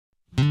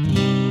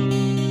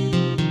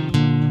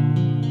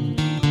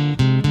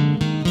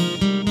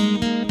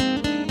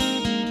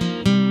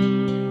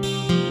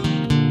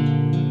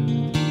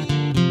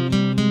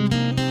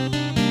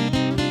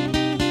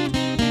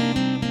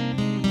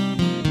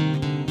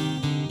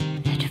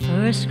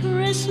first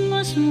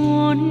Christmas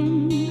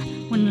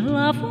morning when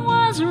love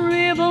was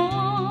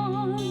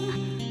reborn,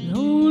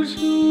 those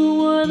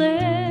who were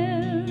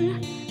there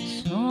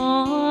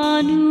saw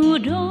a new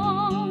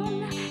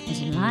dawn.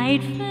 As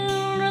light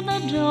filled the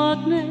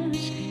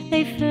darkness,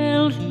 they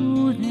fell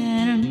to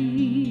their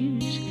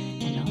knees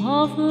and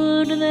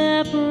offered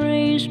their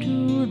praise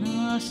to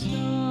the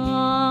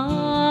sun,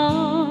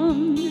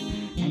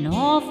 and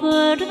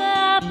offered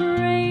their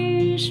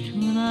praise to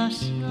the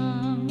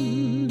sun.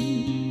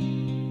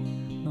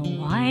 The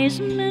wise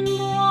men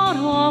brought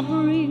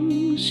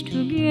offerings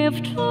to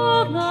give to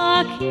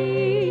the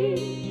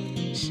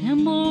King,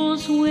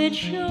 symbols which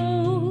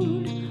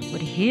showed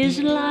what his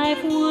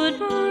life would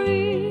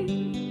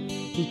bring.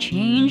 He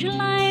changed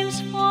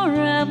lives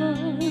forever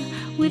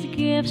with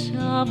gifts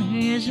of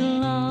his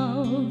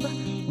love,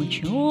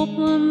 which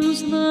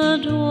opens the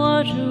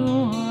door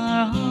to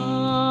our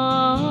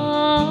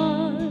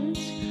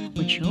hearts,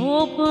 which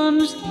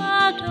opens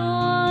the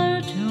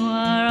door to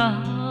our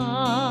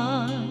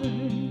hearts.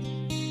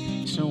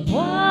 So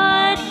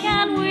what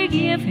can we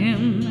give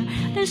him,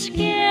 this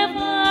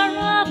giver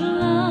of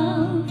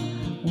love?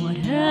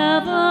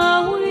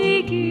 Whatever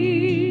we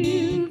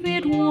give,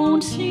 it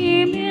won't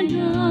seem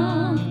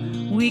enough.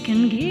 We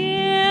can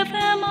give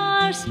him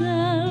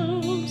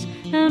ourselves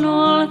and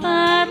all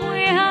that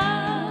we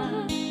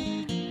have.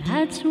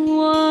 That's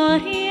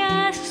what he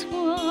asks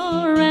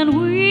for, and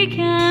we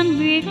can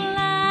be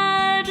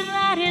glad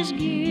that his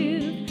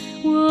gift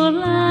will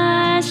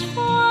last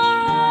forever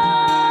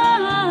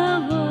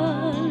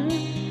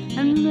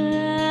and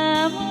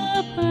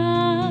never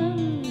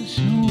pass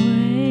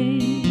away.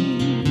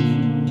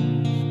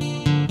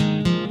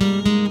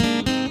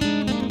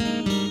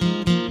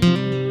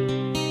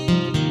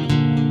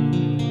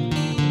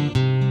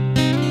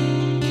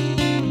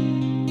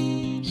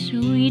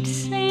 Sweet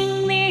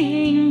sing the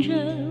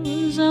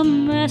angels a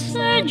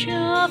message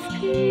of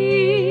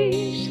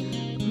peace,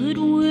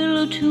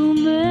 goodwill to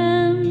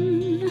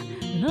men.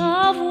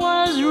 Love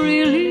was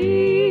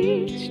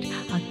released,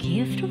 a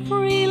gift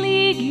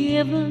freely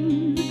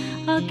given,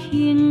 a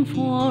king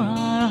for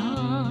our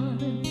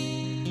hearts,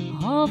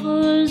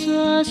 offers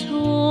us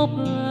hope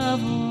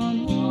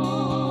evermore,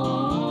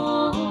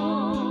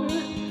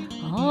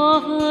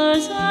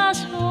 offers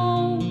us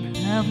hope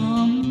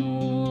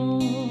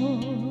evermore.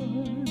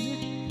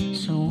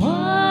 So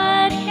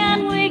what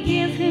can we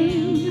give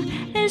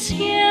him, this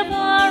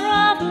giver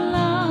of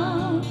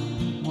love?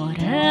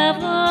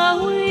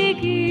 Whatever we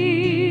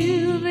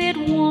give, it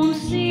won't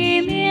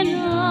seem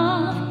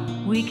enough.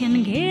 We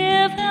can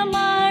give him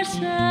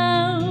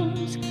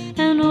ourselves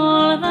and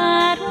all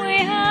that we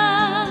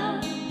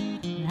have.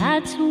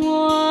 That's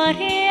what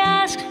he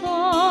asks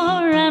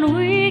for, and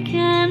we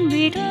can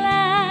be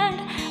glad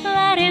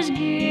that his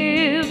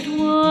gift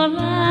will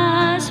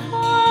last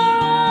forever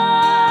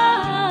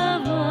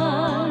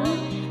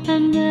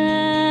and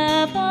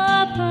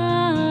never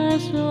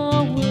pass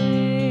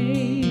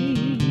away,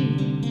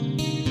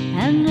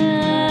 and